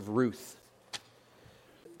Ruth,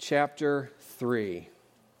 chapter 3.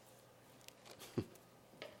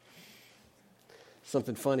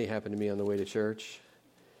 Something funny happened to me on the way to church.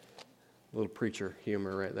 A little preacher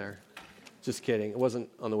humor right there. Just kidding. It wasn't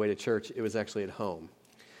on the way to church. It was actually at home.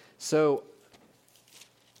 So,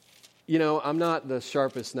 I'm not the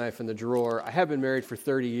sharpest knife in the drawer. I have been married for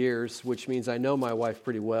 30 years, which means I know my wife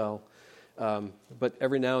pretty well. But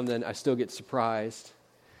every now and then I still get surprised.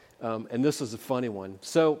 And this is a funny one.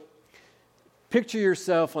 So, picture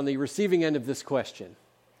yourself on the receiving end of this question.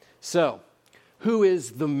 So, who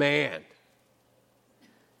is the man?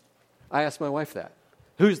 I asked my wife that.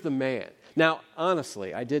 Who's the man? Now,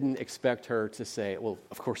 honestly, I didn't expect her to say, well,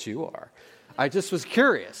 of course you are. I just was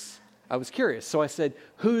curious. So I said,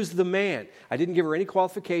 who's the man? I didn't give her any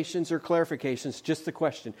qualifications or clarifications, just the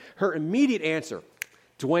question. Her immediate answer,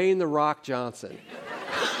 Dwayne "The Rock" Johnson.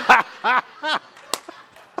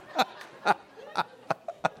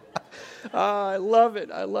 I love it.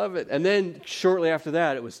 And then shortly after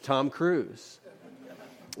that, it was Tom Cruise.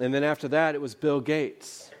 And then after that, it was Bill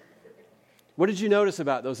Gates. What did you notice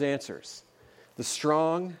about those answers? The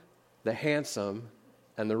strong, the handsome,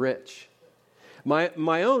 and the rich.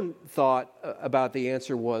 My own thought about the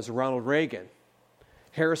answer was Ronald Reagan,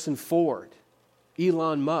 Harrison Ford,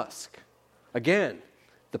 Elon Musk. Again,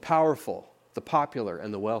 the powerful, the popular,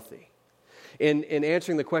 and the wealthy. In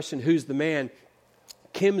answering the question, who's the man,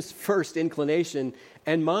 Kim's first inclination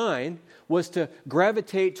and mine was to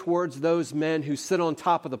gravitate towards those men who sit on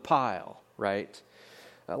top of the pile, right?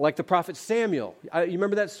 Like the prophet Samuel. You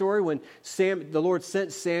remember that story when the Lord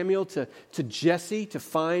sent Samuel to Jesse to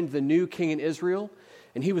find the new king in Israel?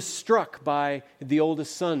 And he was struck by the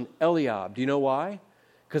oldest son, Eliab. Do you know why?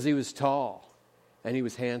 Because he was tall and he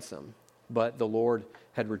was handsome, but the Lord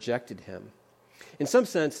had rejected him. In some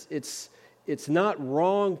sense, it's not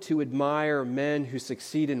wrong to admire men who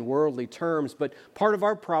succeed in worldly terms, but part of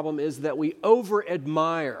our problem is that we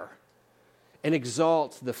over-admire and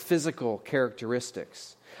exalt the physical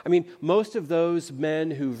characteristics. I mean, most of those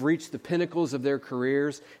men who've reached the pinnacles of their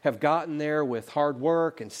careers have gotten there with hard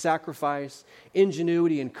work and sacrifice,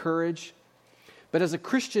 ingenuity and courage. But as a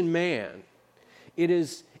Christian man, it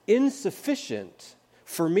is insufficient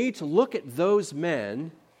for me to look at those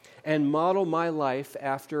men and model my life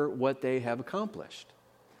after what they have accomplished.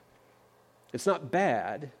 It's not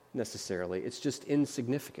bad, necessarily. It's just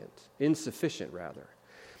insufficient, rather.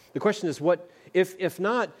 The question is, what if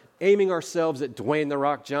not aiming ourselves at Dwayne "The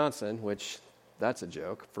Rock" Johnson, which that's a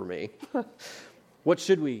joke for me, what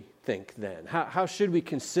should we think then? How should we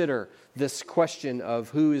consider this question of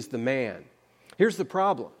who is the man? Here's the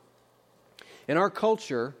problem. In our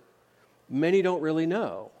culture, many don't really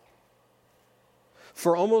know.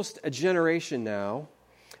 For almost a generation now,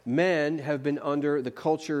 men have been under the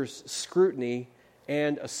culture's scrutiny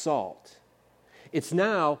and assault. It's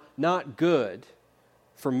now not good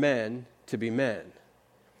for men to be men.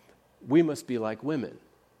 We must be like women.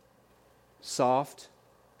 Soft,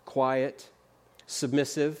 quiet,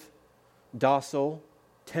 submissive, docile,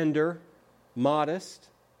 tender, modest.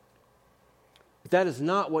 But that is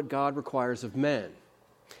not what God requires of men.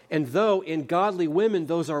 And though in godly women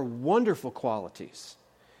those are wonderful qualities,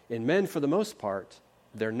 in men for the most part,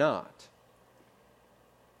 they're not.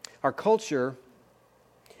 Our culture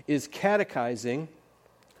is catechizing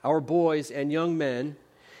our boys and young men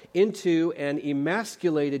into an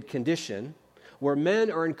emasculated condition where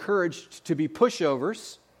men are encouraged to be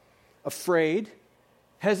pushovers, afraid,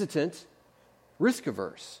 hesitant,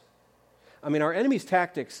 risk-averse. I mean, our enemy's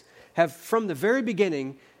tactics have, from the very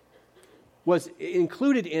beginning, was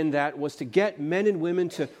included in that was to get men and women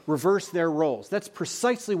to reverse their roles. That's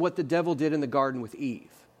precisely what the devil did in the garden with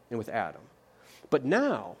Eve and with Adam. But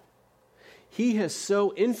now, he has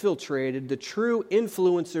so infiltrated the true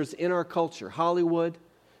influencers in our culture, Hollywood,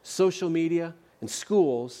 social media, and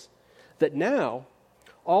schools, that now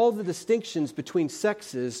all the distinctions between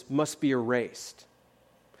sexes must be erased.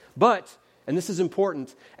 But, and this is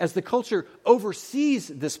important, as the culture oversees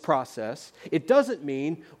this process, it doesn't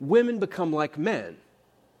mean women become like men,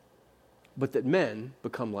 but that men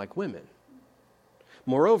become like women.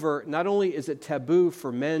 Moreover, not only is it taboo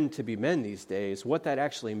for men to be men these days, what that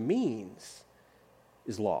actually means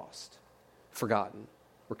is lost, forgotten,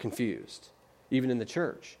 or confused, even in the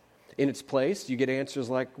church. In its place, you get answers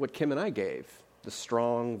like what Kim and I gave: the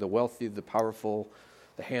strong, the wealthy, the powerful,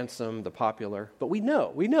 the handsome, the popular. But we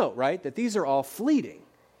know, right, that these are all fleeting,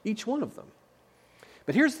 each one of them.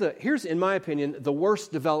 But here's in my opinion, the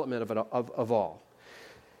worst development of all.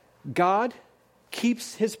 God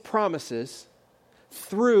keeps his promises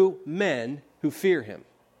through men who fear him.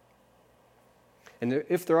 And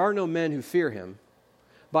if there are no men who fear him,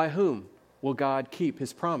 By whom will God keep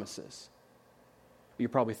his promises? You're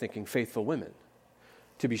probably thinking faithful women.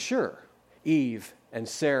 To be sure, Eve and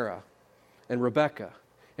Sarah and Rebekah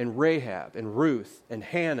and Rahab and Ruth and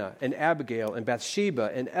Hannah and Abigail and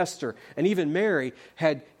Bathsheba and Esther and even Mary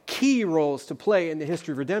had key roles to play in the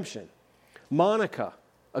history of redemption. Monica,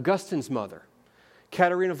 Augustine's mother.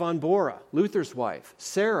 Katerina von Bora, Luther's wife.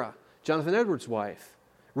 Sarah, Jonathan Edwards' wife.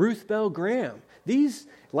 Ruth Bell Graham. These,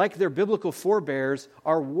 like their biblical forebears,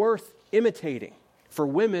 are worth imitating for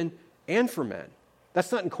women and for men.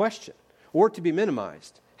 That's not in question or to be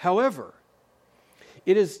minimized. However,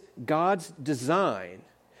 it is God's design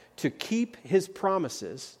to keep his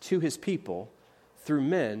promises to his people through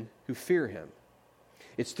men who fear him.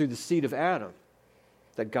 It's through the seed of Adam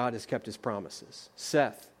that God has kept his promises.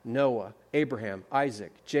 Seth, Noah, Abraham,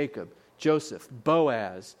 Isaac, Jacob, Joseph,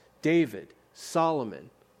 Boaz, David, Solomon,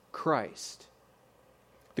 Christ.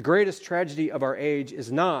 The greatest tragedy of our age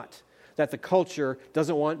is not that the culture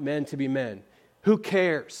doesn't want men to be men. Who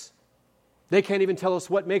cares? They can't even tell us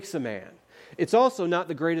what makes a man. It's also not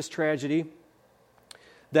the greatest tragedy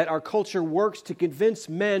that our culture works to convince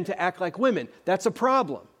men to act like women. That's a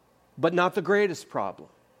problem, but not the greatest problem.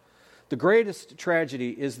 The greatest tragedy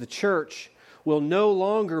is the church will no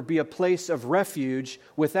longer be a place of refuge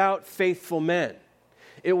without faithful men.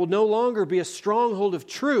 It will no longer be a stronghold of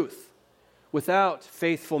truth without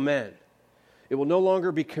faithful men. It will no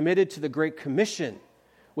longer be committed to the Great Commission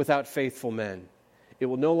without faithful men. It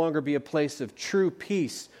will no longer be a place of true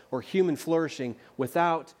peace or human flourishing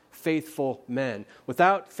without faithful men.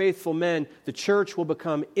 Without faithful men, the church will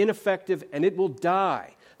become ineffective and it will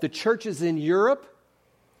die. The churches in Europe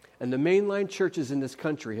and the mainline churches in this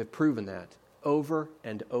country have proven that over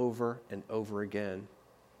and over and over again.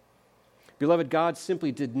 Beloved, God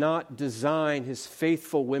simply did not design his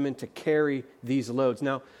faithful women to carry these loads.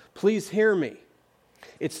 Now, please hear me.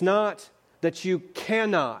 It's not that you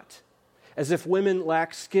cannot, as if women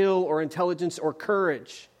lack skill or intelligence or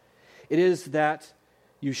courage. It is that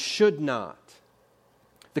you should not.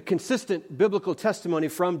 The consistent biblical testimony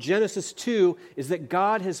from Genesis 2 is that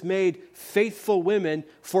God has made faithful women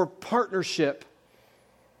for partnership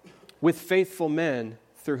with faithful men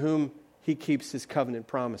through whom he keeps his covenant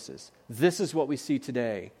promises. This is what we see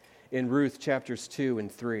today in Ruth chapters 2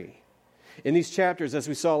 and 3. In these chapters, as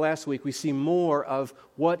we saw last week, we see more of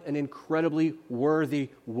what an incredibly worthy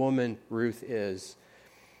woman Ruth is.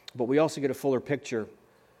 But we also get a fuller picture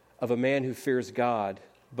of a man who fears God,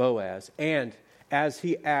 Boaz, and as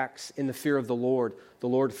he acts in the fear of the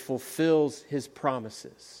Lord fulfills his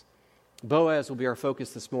promises. Boaz will be our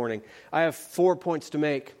focus this morning. I have 4 points to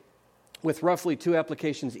make with roughly 2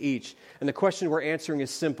 applications each. And the question we're answering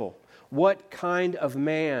is simple. What kind of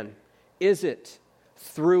man is it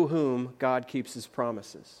through whom God keeps his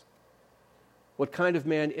promises? What kind of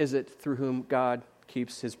man is it through whom God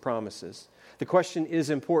keeps his promises? The question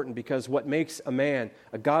is important because what makes a man,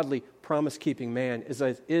 a godly, promise-keeping man, is,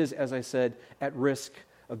 as I said, at risk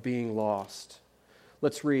of being lost.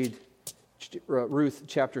 Let's read Ruth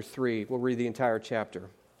chapter 3. We'll read the entire chapter.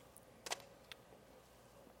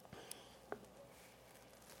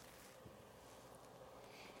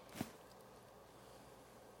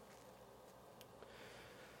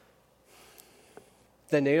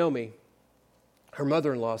 Then Naomi, her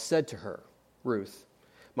mother-in-law, said to her, Ruth,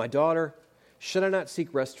 "My daughter, should I not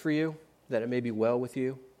seek rest for you, that it may be well with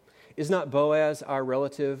you? Is not Boaz our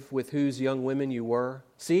relative with whose young women you were?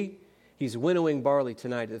 See, he's winnowing barley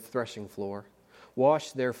tonight at the threshing floor.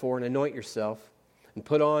 Wash, therefore, and anoint yourself, and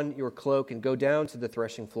put on your cloak and go down to the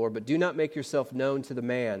threshing floor, but do not make yourself known to the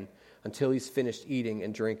man until he's finished eating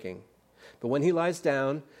and drinking. But when he lies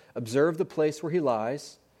down, observe the place where he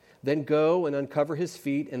lies. Then go and uncover his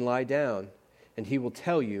feet and lie down, and he will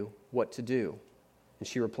tell you what to do." And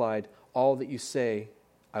she replied, "All that you say,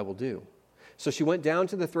 I will do." So she went down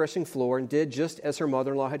to the threshing floor and did just as her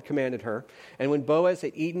mother-in-law had commanded her. And when Boaz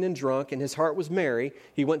had eaten and drunk, and his heart was merry,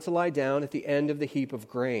 he went to lie down at the end of the heap of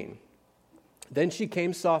grain. Then she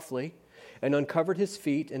came softly and uncovered his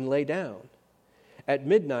feet and lay down. At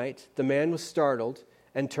midnight the man was startled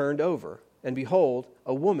and turned over, and behold,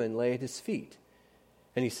 a woman lay at his feet.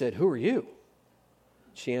 And he said, "Who are you?"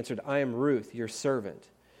 She answered, "I am Ruth, your servant.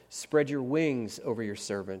 Spread your wings over your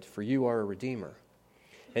servant, for you are a redeemer."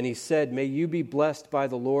 And he said, "May you be blessed by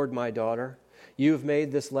the Lord, my daughter. You have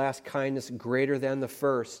made this last kindness greater than the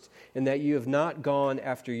first, in that you have not gone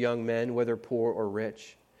after young men, whether poor or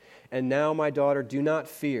rich. And now, my daughter, do not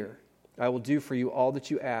fear. I will do for you all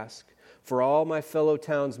that you ask, for all my fellow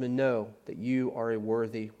townsmen know that you are a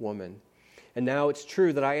worthy woman. And now it's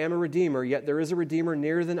true that I am a redeemer, yet there is a redeemer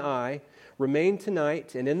nearer than I. Remain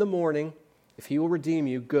tonight, and in the morning If he will redeem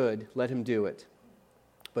you, good, let him do it.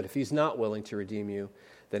 But if he's not willing to redeem you,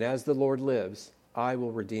 then as the Lord lives, I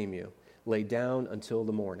will redeem you. Lay down until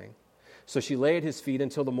the morning." So she lay at his feet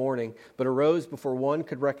until the morning, but arose before one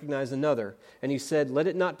could recognize another. And he said, "Let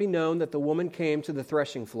it not be known that the woman came to the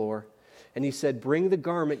threshing floor." And he said, "Bring the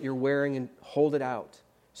garment you're wearing and hold it out."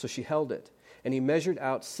 So she held it. And he measured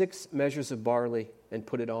out 6 measures of barley and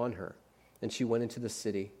put it on her. And she went into the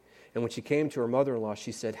city. And when she came to her mother-in-law,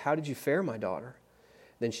 she said, "How did you fare, my daughter?"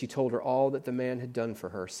 Then she told her all that the man had done for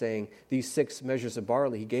her, saying, "These 6 measures of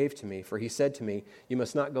barley he gave to me, for he said to me, 'You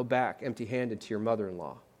must not go back empty-handed to your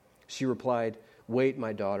mother-in-law.'" She replied, "Wait,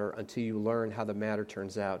 my daughter, until you learn how the matter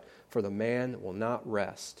turns out, for the man will not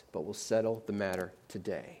rest, but will settle the matter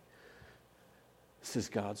today." This is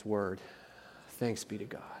God's word. Thanks be to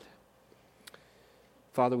God.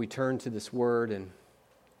 Father, we turn to this word and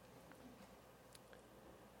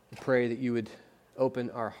pray that you would open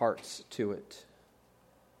our hearts to it.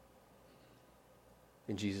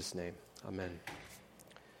 In Jesus' name, amen.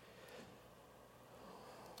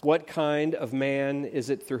 What kind of man is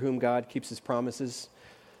it through whom God keeps his promises?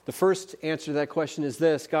 The first answer to that question is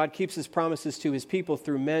this: God keeps his promises to his people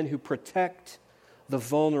through men who protect the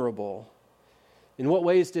vulnerable. In what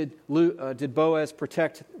ways did Boaz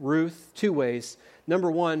protect Ruth? 2 ways.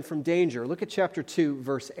 Number 1, from danger. Look at chapter 2,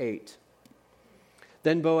 verse 8.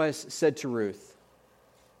 Then Boaz said to Ruth,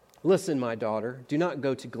 "Listen, my daughter, do not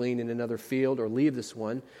go to glean in another field or leave this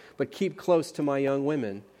one, but keep close to my young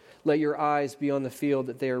women. Let your eyes be on the field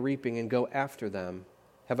that they are reaping and go after them.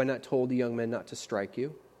 Have I not told the young men not to strike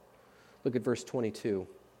you?" Look at verse 22.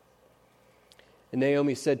 And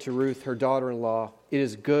Naomi said to Ruth, her daughter-in-law, "It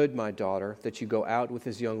is good, my daughter, that you go out with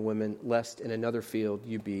his young women, lest in another field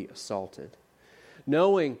you be assaulted."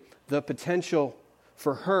 Knowing the potential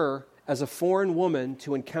for her as a foreign woman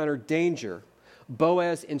to encounter danger,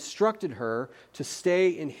 Boaz instructed her to stay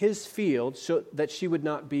in his field so that she would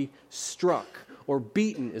not be struck, or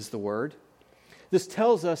beaten is the word. This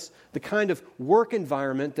tells us the kind of work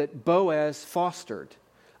environment that Boaz fostered.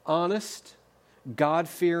 Honest,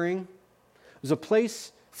 God-fearing. It was a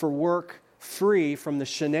place for work free from the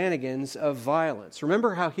shenanigans of violence.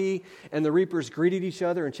 Remember how he and the reapers greeted each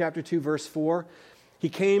other in chapter 2, verse 4? He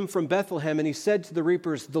came from Bethlehem and he said to the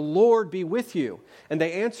reapers, "The Lord be with you." And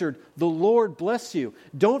they answered, "The Lord bless you."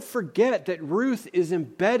 Don't forget that Ruth is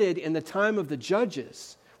embedded in the time of the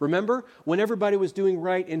judges. Remember, when everybody was doing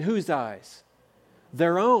right in whose eyes?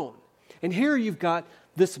 Their own. And here you've got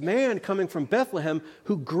this man coming from Bethlehem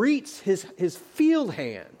who greets his field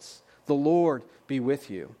hands. "The Lord be with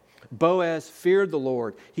you." Boaz feared the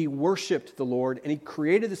Lord. He worshiped the Lord, and he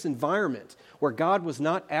created this environment where God was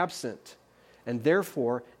not absent, and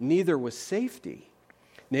therefore neither was safety.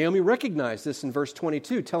 Naomi recognized this in verse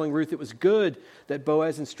 22, telling Ruth it was good that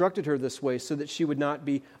Boaz instructed her this way so that she would not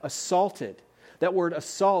be assaulted. That word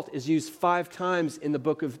assault is used 5 times in the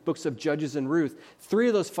books of Judges and Ruth. 3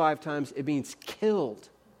 of those 5 times it means killed.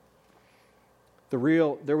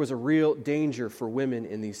 There was a real danger for women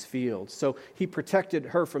in these fields. So he protected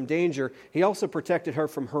her from danger. He also protected her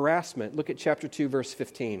from harassment. Look at chapter 2, verse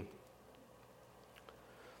 15.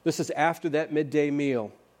 This is after that midday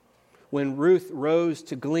meal. When Ruth rose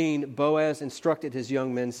to glean, Boaz instructed his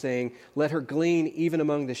young men, saying, "Let her glean even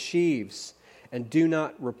among the sheaves, and do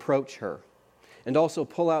not reproach her. And also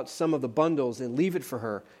pull out some of the bundles and leave it for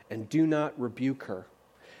her, and do not rebuke her."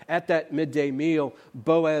 At that midday meal,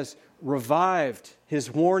 Boaz revived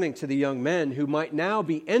his warning to the young men who might now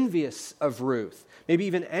be envious of Ruth, maybe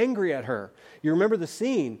even angry at her. You remember the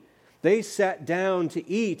scene. They sat down to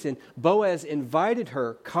eat, and Boaz invited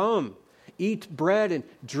her, "Come, eat bread and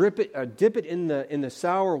dip it in the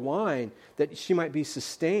sour wine, that she might be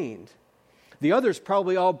sustained." The others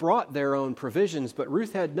probably all brought their own provisions, but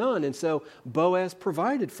Ruth had none, and so Boaz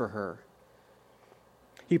provided for her.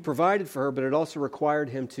 He provided for her, but it also required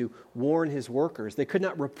him to warn his workers. They could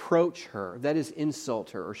not reproach her, that is,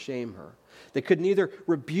 insult her or shame her. They could neither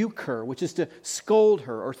rebuke her, which is to scold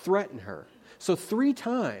her or threaten her. So 3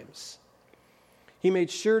 times, he made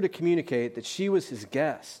sure to communicate that she was his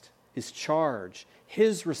guest, his charge,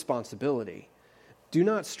 his responsibility. Do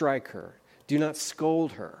not strike her. Do not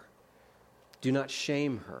scold her. Do not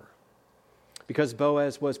shame her. Because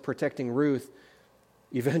Boaz was protecting Ruth,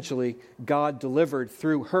 eventually God delivered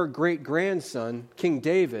through her great-grandson, King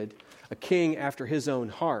David, a king after his own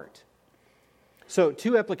heart. So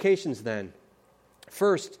 2 applications then.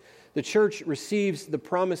 First, the church receives the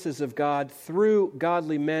promises of God through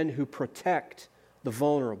godly men who protect the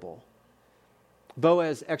vulnerable.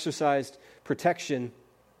 Boaz exercised protection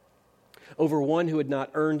over one who had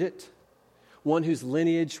not earned it, one whose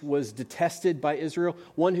lineage was detested by Israel,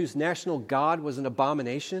 one whose national god was an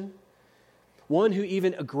abomination, one who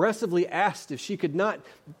even aggressively asked if she could not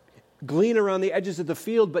glean around the edges of the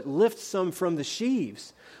field but lift some from the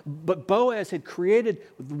sheaves. But Boaz had created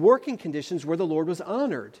working conditions where the Lord was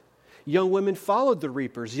honored. Young women followed the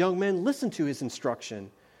reapers. Young men listened to his instruction.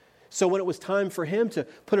 So when it was time for him to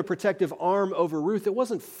put a protective arm over Ruth, it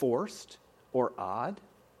wasn't forced or odd.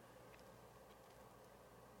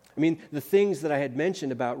 I mean, the things that I had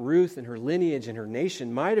mentioned about Ruth and her lineage and her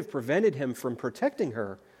nation might have prevented him from protecting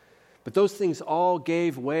her, but those things all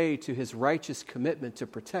gave way to his righteous commitment to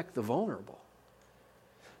protect the vulnerable.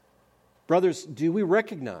 Brothers, do we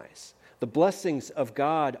recognize the blessings of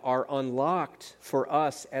God are unlocked for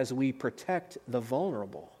us as we protect the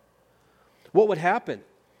vulnerable? What would happen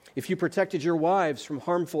if you protected your wives from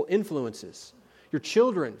harmful influences, your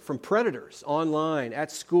children from predators online,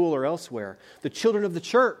 at school, or elsewhere, the children of the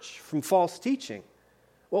church from false teaching?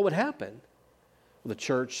 What would happen? Well, the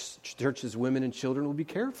church's women and children will be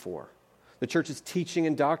cared for. The church's teaching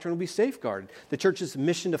and doctrine will be safeguarded. The church's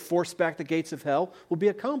mission to force back the gates of hell will be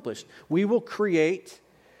accomplished. We will create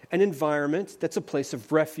an environment that's a place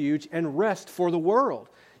of refuge and rest for the world.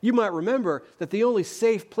 You might remember that the only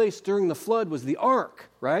safe place during the flood was the ark,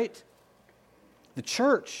 right? The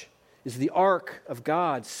church is the ark of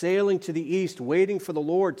God, sailing to the east, waiting for the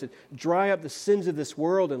Lord to dry up the sins of this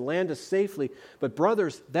world and land us safely. But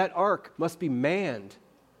brothers, that ark must be manned,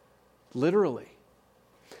 literally.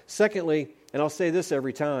 Secondly, and I'll say this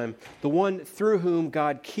every time, the one through whom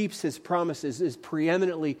God keeps his promises is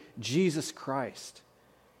preeminently Jesus Christ.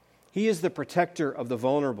 He is the protector of the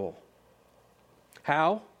vulnerable.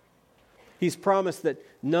 How? He's promised that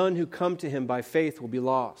none who come to him by faith will be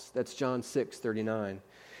lost. That's John 6:39.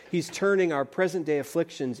 He's turning our present-day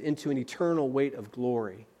afflictions into an eternal weight of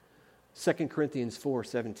glory. 2 Corinthians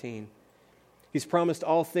 4:17. He's promised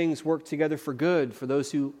all things work together for good for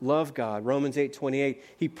those who love God. Romans 8:28.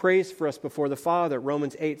 He prays for us before the Father.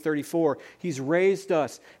 Romans 8:34. He's raised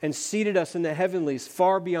us and seated us in the heavenlies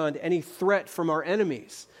far beyond any threat from our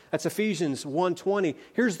enemies. That's Ephesians 1:20.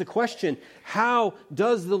 Here's the question: how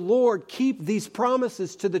does the Lord keep these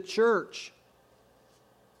promises to the church?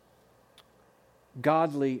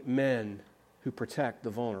 Godly men who protect the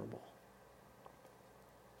vulnerable.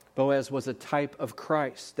 Boaz was a type of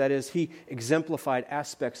Christ. That is, he exemplified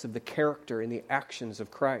aspects of the character and the actions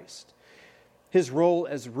of Christ. His role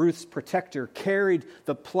as Ruth's protector carried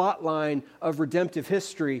the plot line of redemptive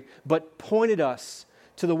history, but pointed us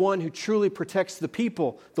to the one who truly protects the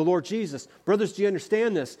people, the Lord Jesus. Brothers, do you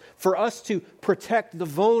understand this? For us to protect the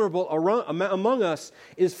vulnerable among us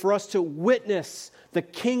is for us to witness the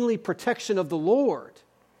kingly protection of the Lord.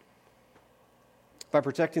 By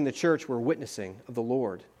protecting the church, we're witnessing of the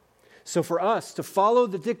Lord. So for us to follow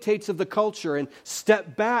the dictates of the culture and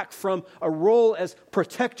step back from a role as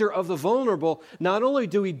protector of the vulnerable, not only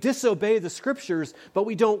do we disobey the Scriptures, but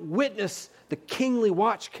we don't witness the kingly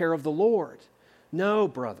watch care of the Lord. No,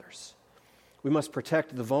 brothers. We must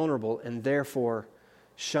protect the vulnerable and therefore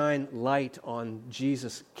shine light on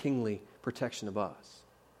Jesus' kingly protection of us.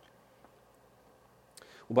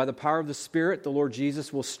 Well, by the power of the Spirit, the Lord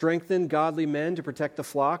Jesus will strengthen godly men to protect the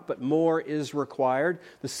flock, but more is required.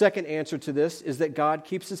 The second answer to this is that God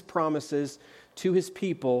keeps his promises to his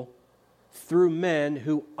people through men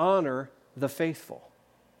who honor the faithful.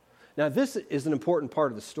 Now, this is an important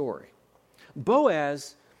part of the story.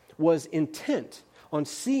 Boaz was intent on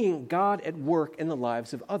seeing God at work in the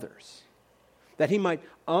lives of others, that he might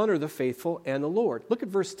honor the faithful and the Lord. Look at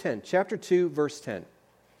verse 10, chapter 2, verse 10.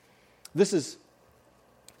 This is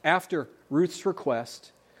after Ruth's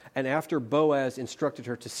request and after Boaz instructed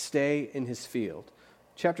her to stay in his field.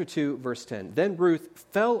 Chapter 2, verse 10. Then Ruth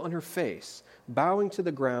fell on her face, bowing to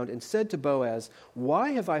the ground, and said to Boaz, "Why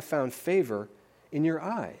have I found favor in your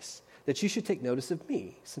eyes, that you should take notice of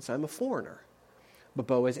me, since I'm a foreigner?" But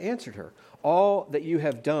Boaz answered her, "All that you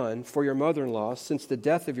have done for your mother-in-law since the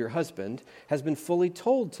death of your husband has been fully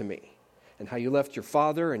told to me, and how you left your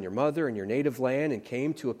father and your mother and your native land and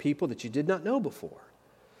came to a people that you did not know before.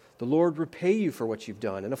 The Lord repay you for what you've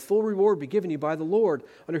done, and a full reward be given you by the Lord,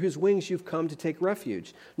 under whose wings you've come to take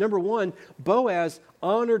refuge." Number one, Boaz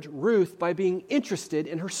honored Ruth by being interested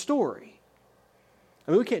in her story.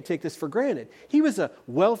 I mean, we can't take this for granted. He was a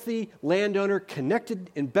wealthy landowner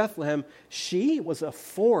connected in Bethlehem. She was a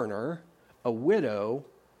foreigner, a widow,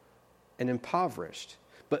 and impoverished.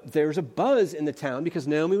 But there's a buzz in the town because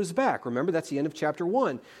Naomi was back. Remember, that's the end of chapter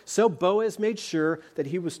 1. So Boaz made sure that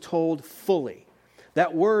he was told fully.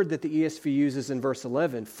 That word that the ESV uses in verse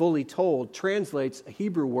 11, fully told, translates a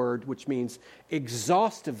Hebrew word which means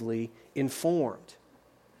exhaustively informed.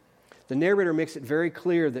 the narrator makes it very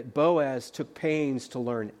clear that Boaz took pains to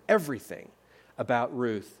learn everything about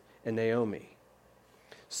Ruth and Naomi.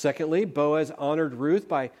 Secondly, Boaz honored Ruth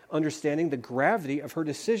by understanding the gravity of her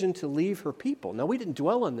decision to leave her people. Now, we didn't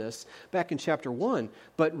dwell on this back in chapter 1,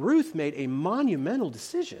 but Ruth made a monumental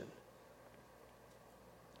decision.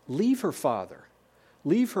 Leave her father,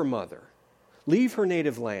 leave her mother, leave her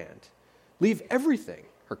native land, leave everything,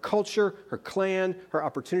 her culture, her clan, her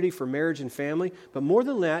opportunity for marriage and family. But more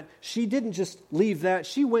than that, she didn't just leave that.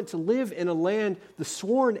 She went to live in a land, the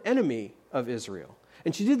sworn enemy of Israel.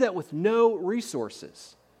 And she did that with no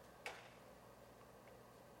resources.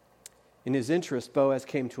 In his interest, Boaz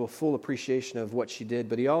came to a full appreciation of what she did,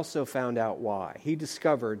 but he also found out why. He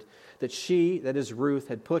discovered that she, that is Ruth,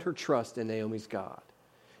 had put her trust in Naomi's God.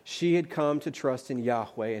 She had come to trust in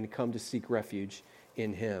Yahweh and come to seek refuge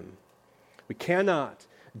in him. We cannot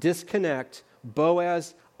disconnect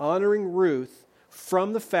Boaz honoring Ruth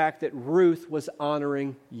from the fact that Ruth was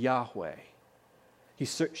honoring Yahweh.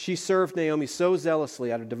 She served Naomi so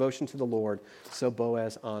zealously out of devotion to the Lord, so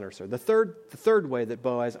Boaz honors her. The third way that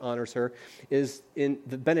Boaz honors her is in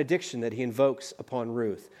the benediction that he invokes upon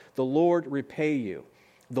Ruth. The Lord repay you.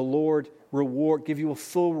 The Lord give you a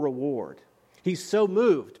full reward. He's so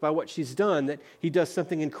moved by what she's done that he does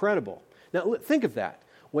something incredible. Now, think of that.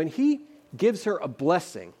 When he gives her a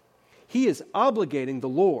blessing, he is obligating the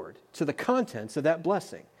Lord to the contents of that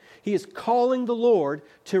blessing. He is calling the Lord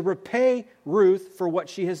to repay Ruth for what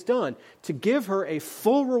she has done, to give her a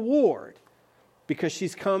full reward because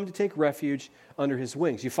she's come to take refuge under his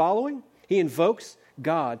wings. You following? He invokes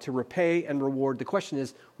God to repay and reward. The question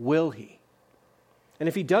is, will he? And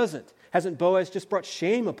if he doesn't, hasn't Boaz just brought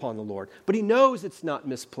shame upon the Lord? But he knows it's not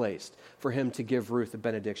misplaced for him to give Ruth a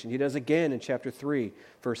benediction. He does again in chapter 3,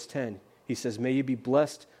 verse 10. He says, "May you be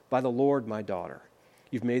blessed by the Lord, my daughter.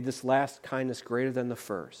 You've made this last kindness greater than the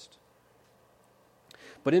first."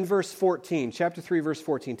 But in verse 14, chapter 3, verse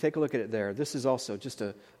 14, take a look at it there. This is also just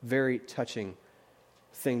a very touching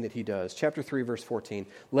thing that he does. Chapter 3, verse 14,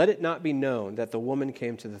 "Let it not be known that the woman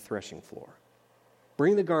came to the threshing floor.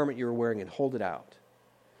 Bring the garment you are wearing and hold it out."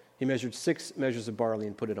 He measured 6 measures of barley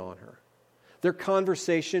and put it on her. Their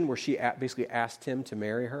conversation, where she basically asked him to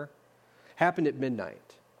marry her, happened at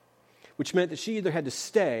midnight, which meant that she either had to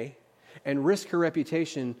stay and risk her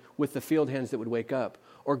reputation with the field hands that would wake up,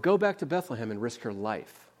 or go back to Bethlehem and risk her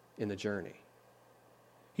life in the journey.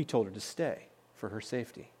 He told her to stay for her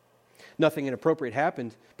safety. Nothing inappropriate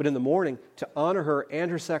happened, but in the morning, to honor her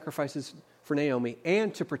and her sacrifices for Naomi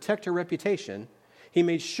and to protect her reputation, he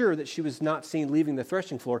made sure that she was not seen leaving the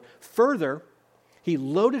threshing floor. Further, he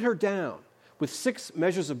loaded her down with 6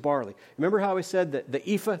 measures of barley. Remember how I said that the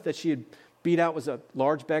ephah that she had beat out was a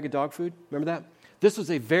large bag of dog food? Remember that? This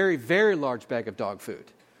was a very, very large bag of dog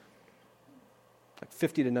food, like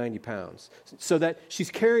 50 to 90 pounds. So that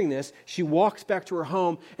she's carrying this, she walks back to her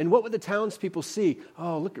home, and what would the townspeople see?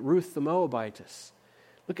 Oh, look at Ruth the Moabitess.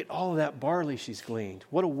 Look at all of that barley she's gleaned.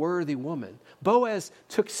 What a worthy woman. Boaz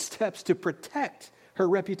took steps to protect her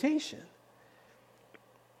reputation.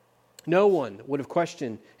 No one would have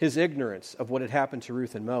questioned his ignorance of what had happened to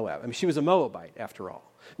Ruth in Moab. I mean, she was a Moabite, after all.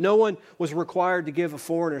 No one was required to give a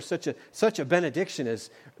foreigner such a benediction as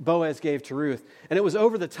Boaz gave to Ruth. And it was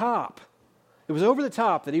over the top. It was over the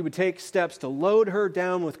top that he would take steps to load her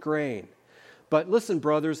down with grain. But listen,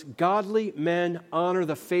 brothers, godly men honor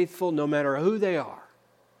the faithful no matter who they are.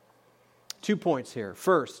 2 points here.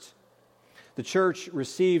 First, the church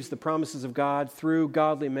receives the promises of God through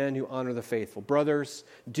godly men who honor the faithful. Brothers,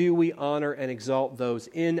 do we honor and exalt those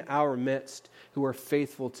in our midst who are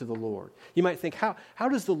faithful to the Lord? You might think, how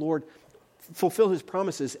does the Lord fulfill his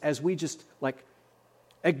promises as we just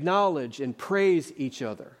acknowledge and praise each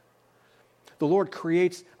other? The Lord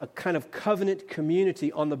creates a kind of covenant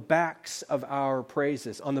community on the backs of our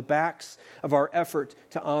praises, on the backs of our effort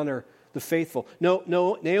to honor the faithful.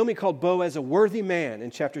 No, Naomi called Boaz a worthy man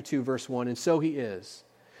in chapter 2, verse 1, and so he is.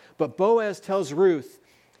 But Boaz tells Ruth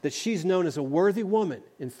that she's known as a worthy woman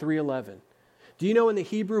in 3:11. Do you know in the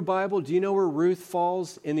Hebrew Bible, do you know where Ruth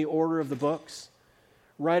falls in the order of the books?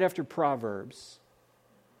 Right after Proverbs.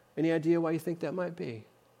 Any idea why you think that might be?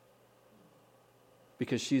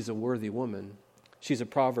 Because she's a worthy woman. She's a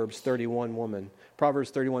Proverbs 31 woman. Proverbs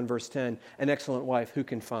 31, verse 10, "An excellent wife who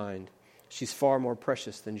can find? She's far more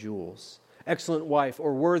precious than jewels." Excellent wife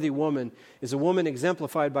or worthy woman is a woman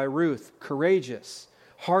exemplified by Ruth, courageous,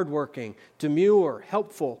 hardworking, demure,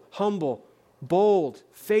 helpful, humble, bold,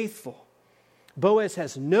 faithful. Boaz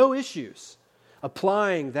has no issues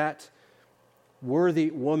applying that worthy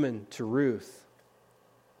woman to Ruth.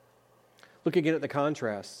 Look again at the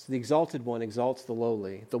contrasts. The exalted one exalts the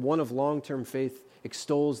lowly. The one of long-term faith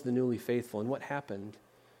extols the newly faithful. And what happened?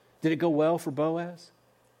 Did it go well for Boaz?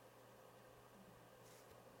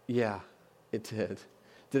 Yeah, it did.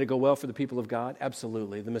 Did it go well for the people of God?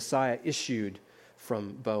 Absolutely. The Messiah issued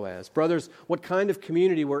from Boaz. Brothers, what kind of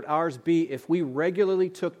community would ours be if we regularly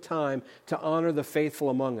took time to honor the faithful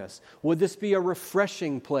among us? Would this be a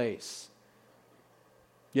refreshing place?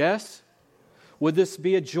 Yes? Would this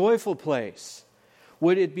be a joyful place?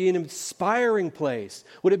 Would it be an inspiring place?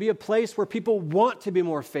 Would it be a place where people want to be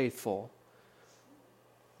more faithful?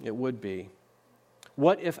 It would be.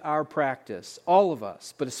 What if our practice, all of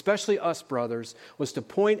us, but especially us brothers, was to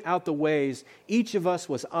point out the ways each of us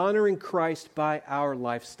was honoring Christ by our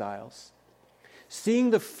lifestyles? Seeing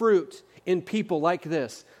the fruit in people like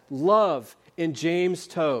this, love in James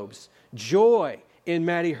Tobes, joy in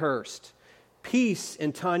Maddie Hurst, peace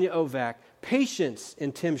in Tanya Ovak, patience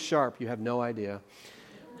in Tim Sharp, you have no idea,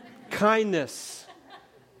 kindness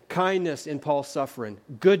in Paul Suffren,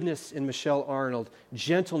 goodness in Michelle Arnold,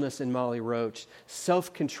 gentleness in Molly Roach,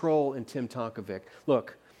 self-control in Tim Tonkovic.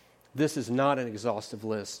 Look, this is not an exhaustive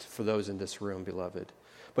list for those in this room, beloved.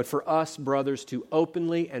 But for us, brothers, to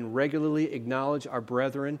openly and regularly acknowledge our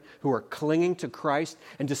brethren who are clinging to Christ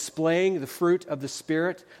and displaying the fruit of the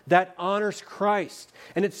Spirit, that honors Christ.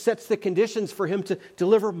 And it sets the conditions for Him to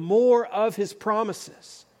deliver more of His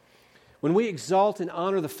promises. When we exalt and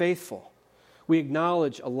honor the faithful, we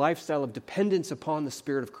acknowledge a lifestyle of dependence upon the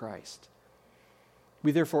Spirit of Christ.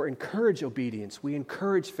 We therefore encourage obedience. We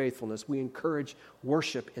encourage faithfulness. We encourage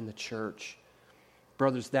worship in the church.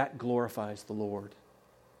 Brothers, that glorifies the Lord.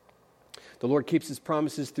 The Lord keeps His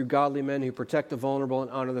promises through godly men who protect the vulnerable and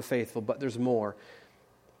honor the faithful, but there's more.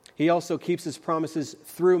 He also keeps His promises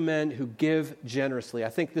through men who give generously. I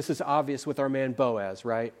think this is obvious with our man Boaz,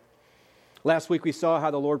 right? Last week we saw how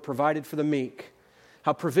the Lord provided for the meek,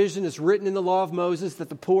 how provision is written in the law of Moses that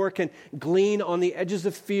the poor can glean on the edges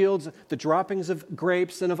of fields, the droppings of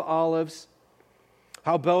grapes and of olives.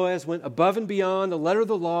 How Boaz went above and beyond the letter of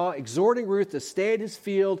the law, exhorting Ruth to stay at his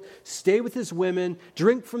field, stay with his women,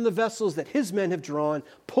 drink from the vessels that his men have drawn,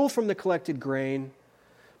 pull from the collected grain.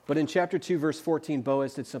 But in chapter 2, verse 14,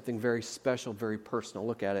 Boaz did something very special, very personal.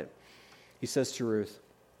 Look at it. He says to Ruth,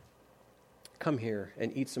 "Come here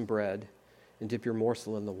and eat some bread and dip your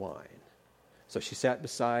morsel in the wine." So she sat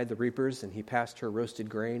beside the reapers, and he passed her roasted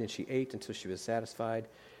grain, and she ate until she was satisfied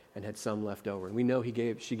and had some left over. And we know she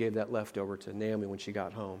gave that leftover to Naomi when she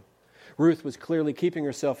got home. Ruth was clearly keeping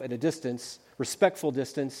herself at a distance, respectful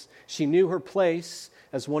distance. She knew her place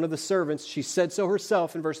as one of the servants. She said so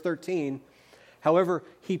herself in verse 13. However,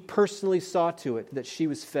 he personally saw to it that she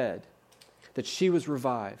was fed, that she was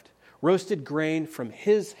revived. Roasted grain from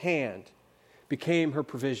his hand became her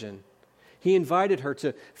provision. He invited her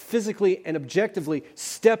to physically and objectively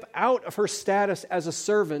step out of her status as a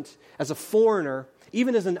servant, as a foreigner,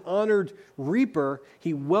 even as an honored reaper.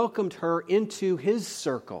 He welcomed her into his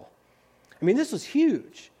circle. I mean, this was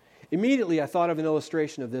huge. Immediately, I thought of an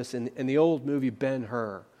illustration of this in the old movie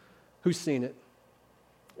Ben-Hur. Who's seen it?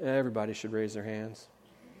 Everybody should raise their hands.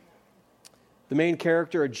 The main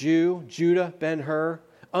character, a Jew, Judah Ben-Hur,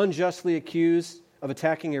 unjustly accused of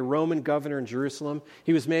attacking a Roman governor in Jerusalem.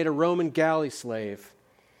 He was made a Roman galley slave.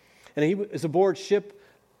 And he was aboard a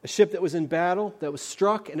ship that was in battle, that was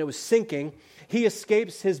struck, and it was sinking. He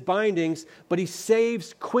escapes his bindings, but he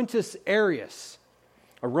saves Quintus Arrius,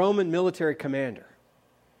 a Roman military commander.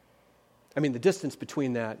 I mean, the distance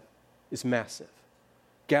between that is massive.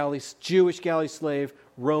 Jewish galley slave,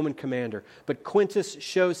 Roman commander. But Quintus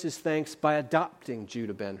shows his thanks by adopting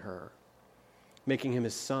Judah Ben-Hur, making him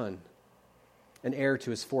his son, an heir to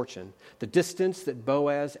his fortune. The distance that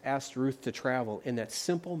Boaz asked Ruth to travel in that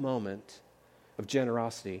simple moment of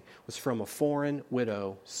generosity was from a foreign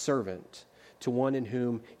widow servant to one in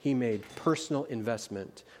whom he made personal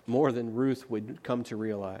investment, more than Ruth would come to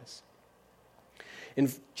realize. In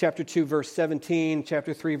chapter 2, verse 17,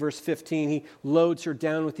 chapter 3, verse 15, he loads her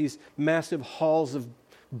down with these massive hauls of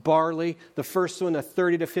barley. The first one, a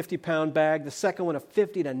 30 to 50 pound bag. The second one, a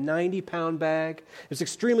 50 to 90 pound bag. It's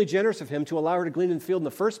extremely generous of him to allow her to glean in the field in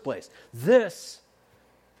the first place. This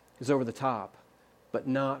is over the top, but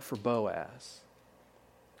not for Boaz.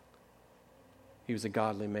 He was a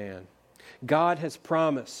godly man. God has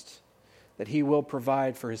promised that he will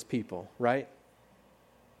provide for his people, right?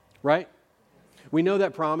 Right? We know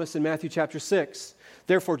that promise in Matthew chapter 6.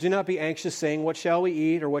 Therefore, do not be anxious, saying, what shall we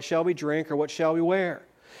eat, or what shall we drink, or what shall we wear?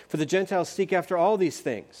 For the Gentiles seek after all these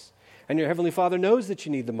things, and your heavenly Father knows that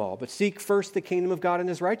you need them all. But seek first the kingdom of God and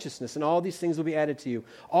his righteousness, and all these things will be added to you.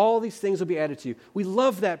 All these things will be added to you. We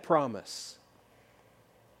love that promise.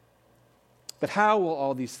 But how will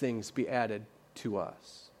all these things be added to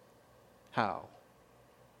us? How?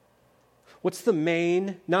 What's the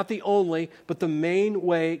main, not the only, but the main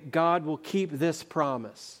way God will keep this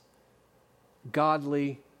promise?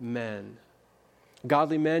 Godly men.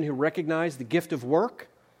 Godly men who recognize the gift of work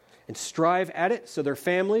and strive at it so their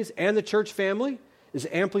families and the church family is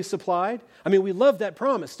amply supplied. I mean, we love that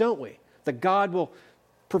promise, don't we? That God will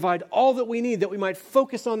provide all that we need, that we might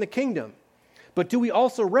focus on the kingdom. But do we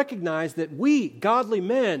also recognize that we, godly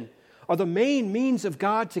men, are the main means of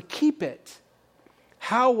God to keep it?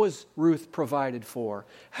 How was Ruth provided for?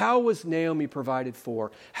 How was Naomi provided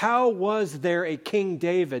for? How was there a King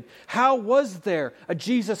David? How was there a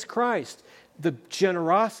Jesus Christ? The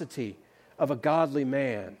generosity of a godly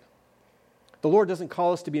man. The Lord doesn't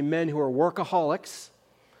call us to be men who are workaholics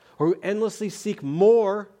or who endlessly seek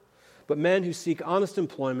more, but men who seek honest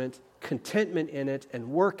employment, contentment in it, and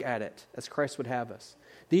work at it, as Christ would have us.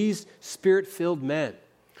 These Spirit-filled men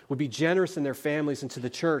would be generous in their families and to the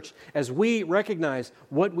church as we recognize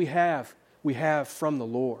what we have from the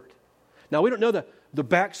Lord. Now, we don't know the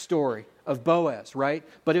backstory of Boaz, right?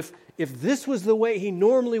 But if this was the way he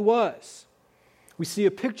normally was, we see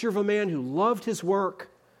a picture of a man who loved his work,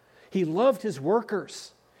 he loved his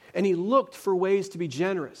workers, and he looked for ways to be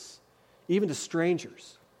generous, even to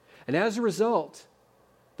strangers. And as a result,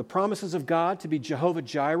 the promises of God to be Jehovah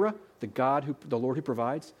Jireh, the Lord who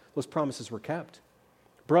provides, those promises were kept.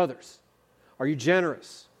 Brothers, are you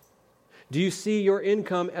generous? Do you see your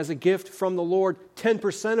income as a gift from the Lord,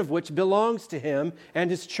 10% of which belongs to Him and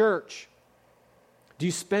His church? Do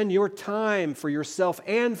you spend your time for yourself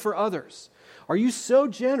and for others? Are you so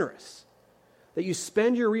generous that you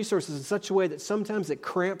spend your resources in such a way that sometimes it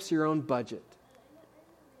cramps your own budget?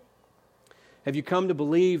 Have you come to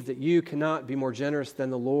believe that you cannot be more generous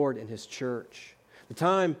than the Lord and His church? The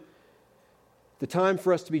time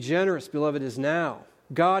for us to be generous, beloved, is now.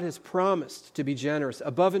 God has promised to be generous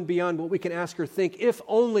above and beyond what we can ask or think, if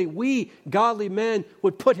only we, godly men,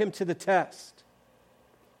 would put Him to the test.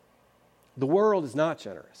 The world is not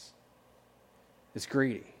generous. It's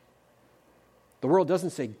greedy. The world doesn't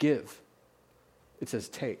say give. It says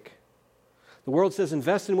take. The world says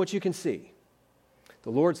invest in what you can see. The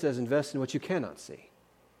Lord says invest in what you cannot see,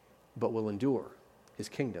 but will endure His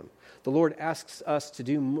kingdom. The Lord asks us to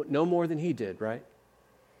do no more than He did, right?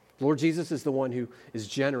 The Lord Jesus is the one who is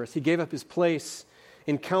generous. He gave up His place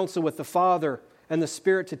in council with the Father and the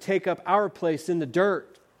Spirit to take up our place in the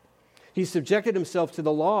dirt. He subjected Himself to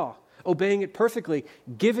the law, obeying it perfectly,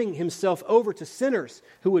 giving Himself over to sinners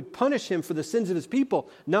who would punish Him for the sins of His people,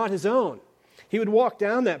 not His own. He would walk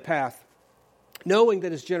down that path knowing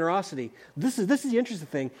that His generosity, this is the interesting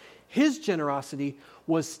thing, His generosity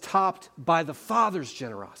was topped by the Father's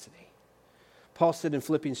generosity. Paul said in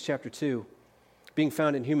Philippians chapter 2, being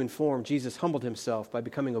found in human form, Jesus humbled Himself by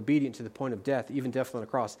becoming obedient to the point of death, even death on a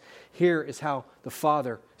cross. Here is how the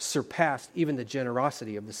Father surpassed even the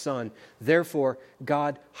generosity of the Son. Therefore,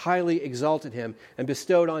 God highly exalted Him and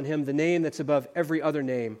bestowed on Him the name that's above every other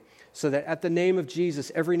name, so that at the name of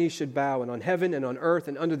Jesus every knee should bow, and on heaven and on earth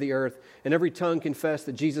and under the earth, and every tongue confess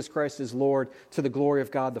that Jesus Christ is Lord, to the glory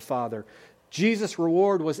of God the Father. Jesus'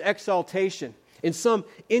 reward was exaltation. In some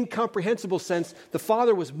incomprehensible sense, the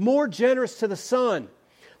Father was more generous to the Son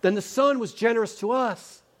than the Son was generous to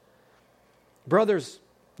us. Brothers,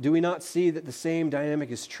 do we not see that the same dynamic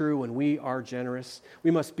is true when we are generous? We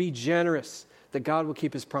must be generous, that God will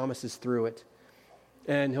keep His promises through it,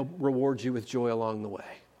 and He'll reward you with joy along the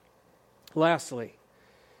way. Lastly,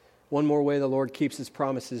 one more way the Lord keeps His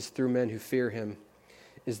promises through men who fear Him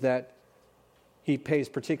is that He pays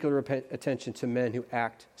particular attention to men who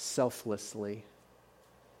act selflessly.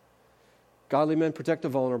 Godly men protect the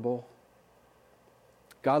vulnerable.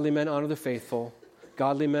 Godly men honor the faithful.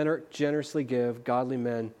 Godly men generously give. Godly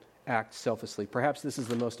men act selflessly. Perhaps this is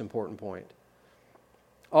the most important point.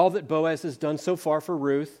 All that Boaz has done so far for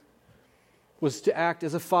Ruth was to act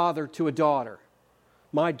as a father to a daughter.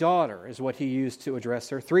 My daughter is what he used to address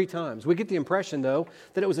her 3 times. We get the impression, though,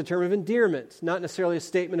 that it was a term of endearment, not necessarily a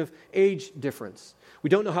statement of age difference. We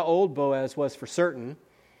don't know how old Boaz was for certain.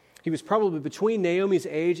 He was probably between Naomi's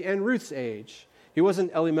age and Ruth's age. He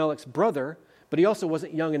wasn't Elimelech's brother, but he also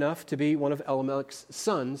wasn't young enough to be one of Elimelech's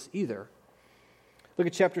sons either. Look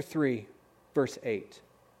at chapter 3, verse 8.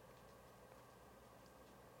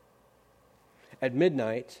 At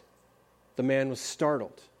midnight, the man was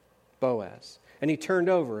startled, Boaz, and he turned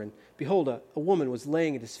over, and behold, a woman was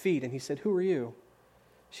laying at his feet, and he said, "Who are you?"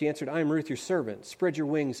 She answered, "I am Ruth, your servant. Spread your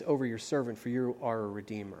wings over your servant, for you are a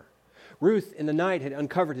redeemer." Ruth in the night had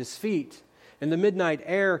uncovered his feet. In the midnight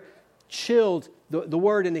air, chilled. The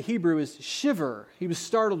word in the Hebrew is shiver. He was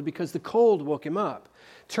startled because the cold woke him up.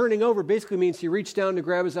 Turning over basically means he reached down to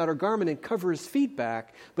grab his outer garment and cover his feet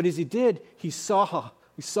back. But as he did, he saw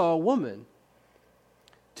a woman.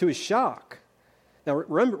 To his shock. Now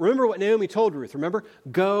remember what Naomi told Ruth. Remember?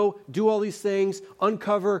 Go, do all these things,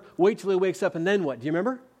 uncover, wait till he wakes up, and then what? Do you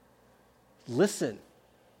remember? Listen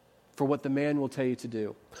for what the man will tell you to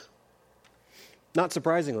do. Not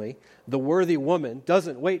surprisingly, the worthy woman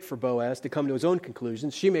doesn't wait for Boaz to come to his own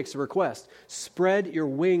conclusions. She makes a request. Spread your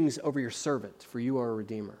wings over your servant, for you are a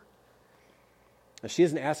redeemer. Now, she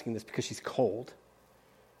isn't asking this because she's cold.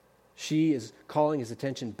 She is calling his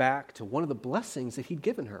attention back to one of the blessings that he'd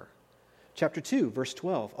given her. Chapter 2, verse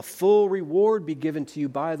 12. A full reward be given to you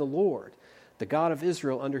by the Lord, the God of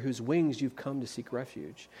Israel, under whose wings you've come to seek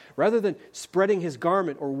refuge. Rather than spreading his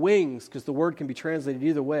garment or wings, because the word can be translated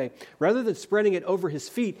either way, rather than spreading it over his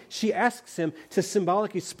feet, she asks him to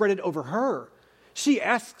symbolically spread it over her. She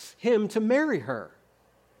asks him to marry her.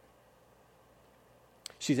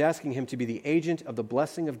 She's asking him to be the agent of the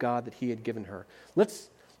blessing of God that he had given her.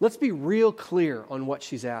 Let's be real clear on what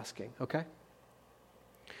she's asking, okay?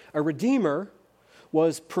 A redeemer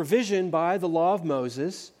was provision by the law of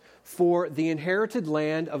Moses for the inherited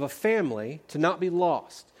land of a family to not be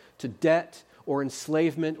lost to debt or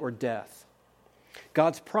enslavement or death.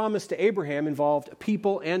 God's promise to Abraham involved a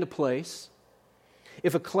people and a place.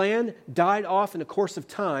 If a clan died off in the course of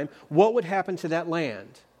time, what would happen to that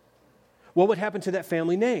land? What would happen to that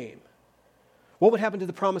family name? What would happen to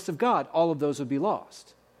the promise of God? All of those would be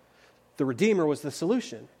lost. The Redeemer was the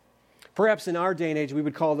solution. Perhaps in our day and age, we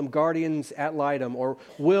would call them guardians ad litem or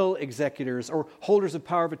will executors or holders of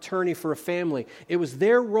power of attorney for a family. It was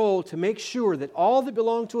their role to make sure that all that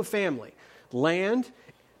belonged to a family, land,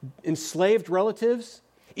 enslaved relatives,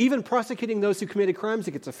 even prosecuting those who committed crimes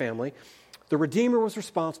against a family, the Redeemer was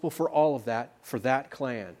responsible for all of that, for that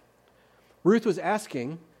clan. Ruth was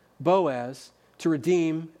asking Boaz to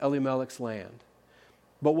redeem Elimelech's land.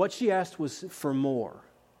 But what she asked was for more.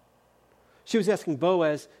 She was asking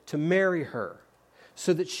Boaz to marry her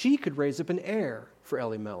so that she could raise up an heir for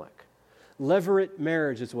Elimelech. Levirate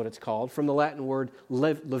marriage is what it's called, from the Latin word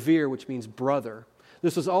levir, which means brother.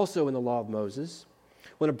 This was also in the law of Moses.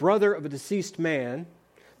 When a brother of a deceased man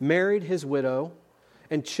married his widow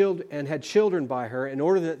and had children by her in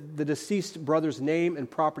order that the deceased brother's name and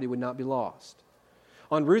property would not be lost.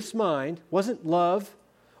 On Ruth's mind wasn't love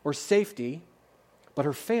or safety, but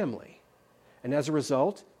her family. And as a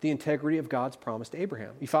result, the integrity of God's promise to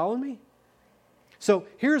Abraham. You following me? So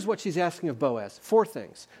here's what she's asking of Boaz. 4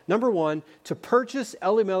 things. Number 1, to purchase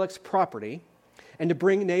Elimelech's property and to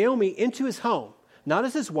bring Naomi into his home, not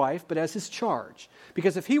as his wife, but as his charge.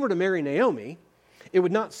 Because if he were to marry Naomi, it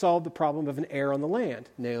would not solve the problem of an heir on the land.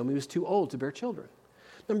 Naomi was too old to bear children.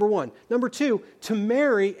 Number 1. Number 2, to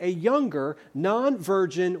marry a younger,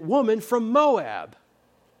 non-virgin woman from Moab,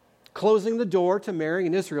 closing the door to marrying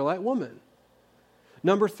an Israelite woman.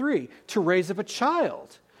 Number 3, to raise up a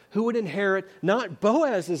child who would inherit not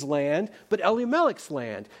Boaz's land, but Elimelech's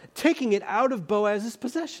land, taking it out of Boaz's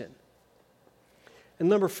possession. And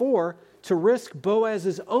number 4, to risk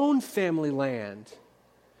Boaz's own family land.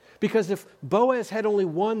 Because if Boaz had only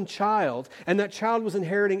one child, and that child was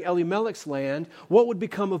inheriting Elimelech's land, what would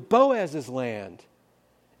become of Boaz's land?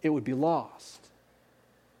 It would be lost.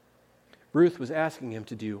 Ruth was asking him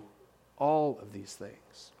to do all of these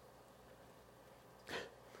things.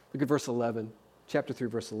 Look at verse 11, chapter 3,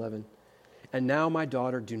 verse 11. And now, my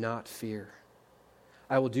daughter, do not fear.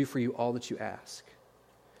 I will do for you all that you ask.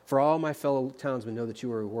 For all my fellow townsmen know that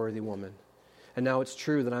you are a worthy woman. And now it's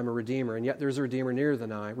true that I'm a redeemer, and yet there's a redeemer nearer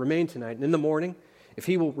than I. Remain tonight, and in the morning, if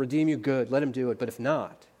he will redeem you, good, let him do it. But if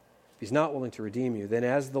not, if he's not willing to redeem you, then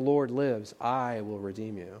as the Lord lives, I will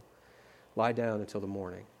redeem you. Lie down until the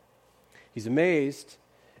morning. He's amazed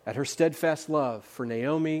at her steadfast love for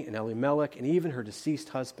Naomi and Elimelech and even her deceased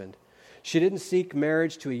husband. She didn't seek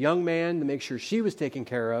marriage to a young man to make sure she was taken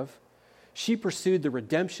care of. She pursued the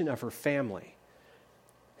redemption of her family.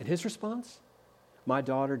 And his response? My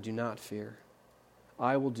daughter, do not fear.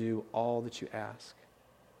 I will do all that you ask.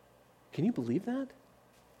 Can you believe that?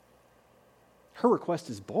 Her request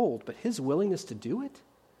is bold, but his willingness to do it?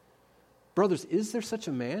 Brothers, is there such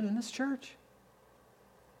a man in this church?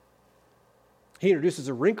 He introduces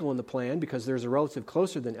a wrinkle in the plan because there's a relative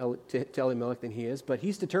closer to Elimelech than he is, but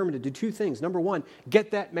he's determined to do 2 things. Number 1, get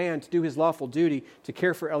that man to do his lawful duty to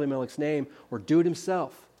care for Elimelech's name, or do it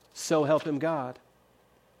himself. So help him God.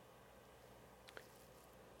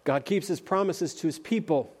 God keeps his promises to his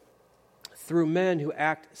people through men who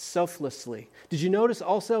act selflessly. Did you notice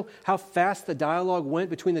also how fast the dialogue went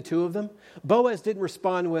between the two of them? Boaz didn't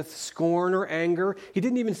respond with scorn or anger. He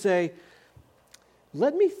didn't even say,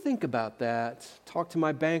 let me think about that. Talk to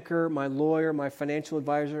my banker, my lawyer, my financial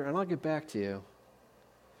advisor, and I'll get back to you.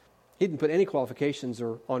 He didn't put any qualifications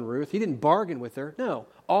on Ruth. He didn't bargain with her. No,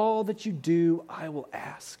 all that you do, I will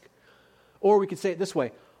ask. Or we could say it this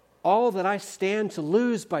way, all that I stand to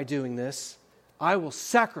lose by doing this, I will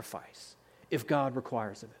sacrifice if God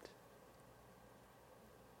requires of it.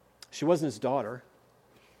 She wasn't his daughter.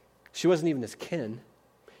 She wasn't even his kin.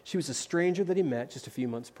 She was a stranger that he met just a few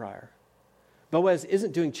months prior. Boaz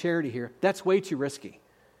isn't doing charity here. That's way too risky.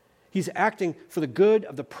 He's acting for the good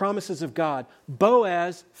of the promises of God.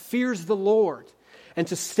 Boaz fears the Lord. And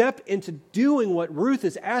to step into doing what Ruth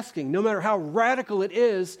is asking, no matter how radical it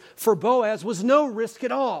is, for Boaz was no risk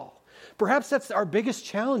at all. Perhaps that's our biggest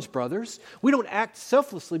challenge, brothers. We don't act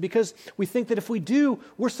selflessly because we think that if we do,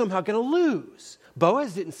 we're somehow going to lose.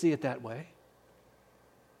 Boaz didn't see it that way.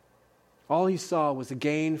 All he saw was a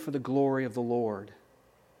gain for the glory of the Lord.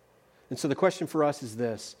 And so the question for us is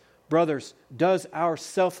this. Brothers, does our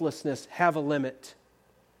selflessness have a limit?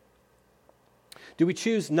 Do we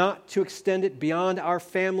choose not to extend it beyond our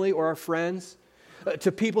family or our friends,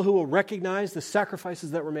 to people who will recognize the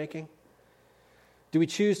sacrifices that we're making? Do we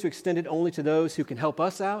choose to extend it only to those who can help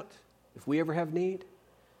us out if we ever have need?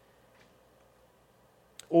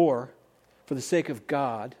 Or, for the sake of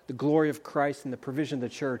God, the glory of Christ, and the provision of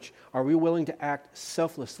the church, are we willing to act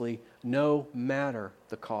selflessly no matter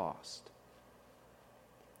the cost?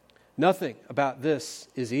 Nothing about this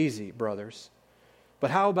is easy, brothers. But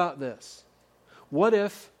how about this? What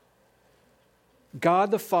if God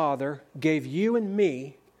the Father gave you and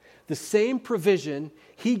me the same provision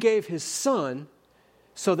He gave His Son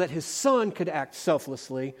so that His Son could act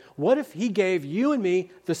selflessly? What if He gave you and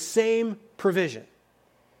me the same provision?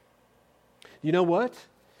 You know what?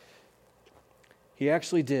 He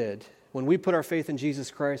actually did. When we put our faith in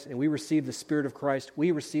Jesus Christ and we receive the Spirit of Christ,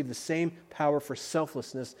 we receive the same power for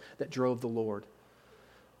selflessness that drove the Lord.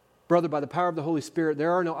 Brother, by the power of the Holy Spirit,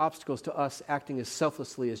 there are no obstacles to us acting as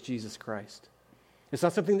selflessly as Jesus Christ. It's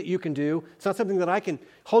not something that you can do. It's not something that I can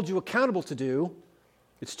hold you accountable to do.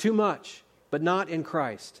 It's too much, but not in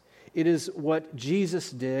Christ. It is what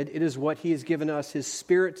Jesus did. It is what He has given us His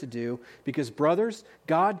Spirit to do. Because, brothers,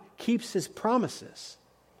 God keeps His promises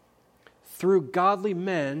through godly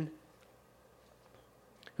men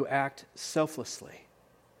who act selflessly.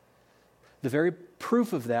 The very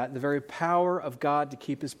proof of that, the very power of God to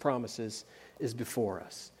keep His promises is before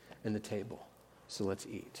us in the table. So let's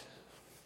eat.